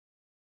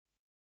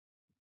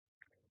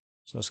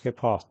Så skal jeg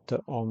prate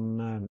om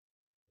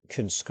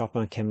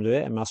kunnskapen om hvem du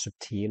er mer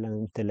subtil enn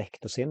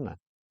intellekt og sinnet.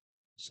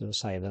 Så det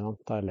sier det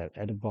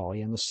er det bare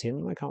gjennom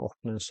sinnet man kan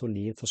oppnå en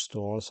solid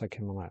forståelse av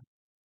hvem man er.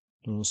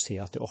 Når noen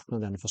sier at de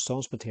oppnår denne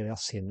forståelsen, betyr det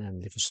at sinnet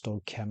endelig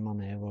forstår hvem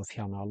man er og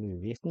fjerner all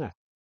uvitenhet.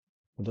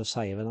 Og da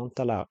sier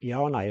Vedanta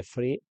ja og nei,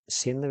 fordi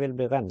sinnet vil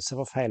bli renset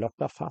for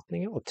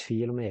feiloppfatninger og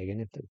tvil om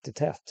egen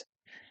identitet.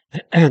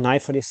 Nei,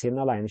 fordi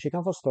sinnet alene ikke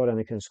kan forstå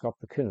denne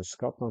kunnskapen.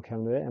 Kunnskapen om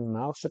hvem du er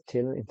mer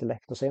subtil enn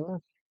intellekt og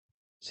sinnet.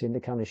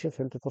 Sinnet kan ikke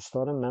fullt ut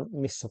forstå det, men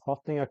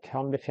misoppfatninger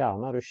kan bli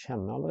fjernet. Du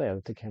kjenner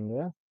allerede til hvem du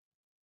er.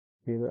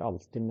 Du er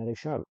alltid med deg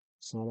selv.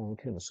 Så når denne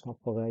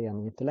kunnskapen er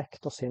gjennom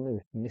intellekt og sinnet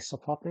uten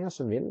misoppfatninger,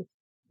 så vil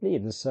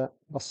lidelse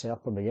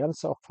basert på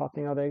begrenset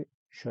oppfatning av deg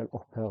selv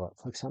opphøre.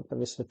 For eksempel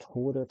hvis du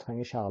tror du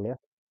trenger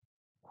kjærlighet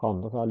for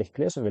andre for å være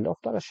lykkelig, så vil du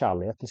oppdage at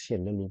kjærlighetens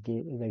skille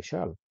ligger i deg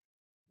selv.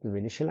 Du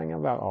vil ikke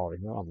lenger være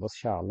avhengig av andres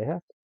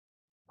kjærlighet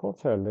for å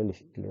føle deg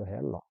lykkelig og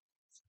hel.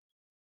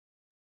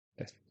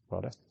 Dette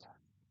var dette.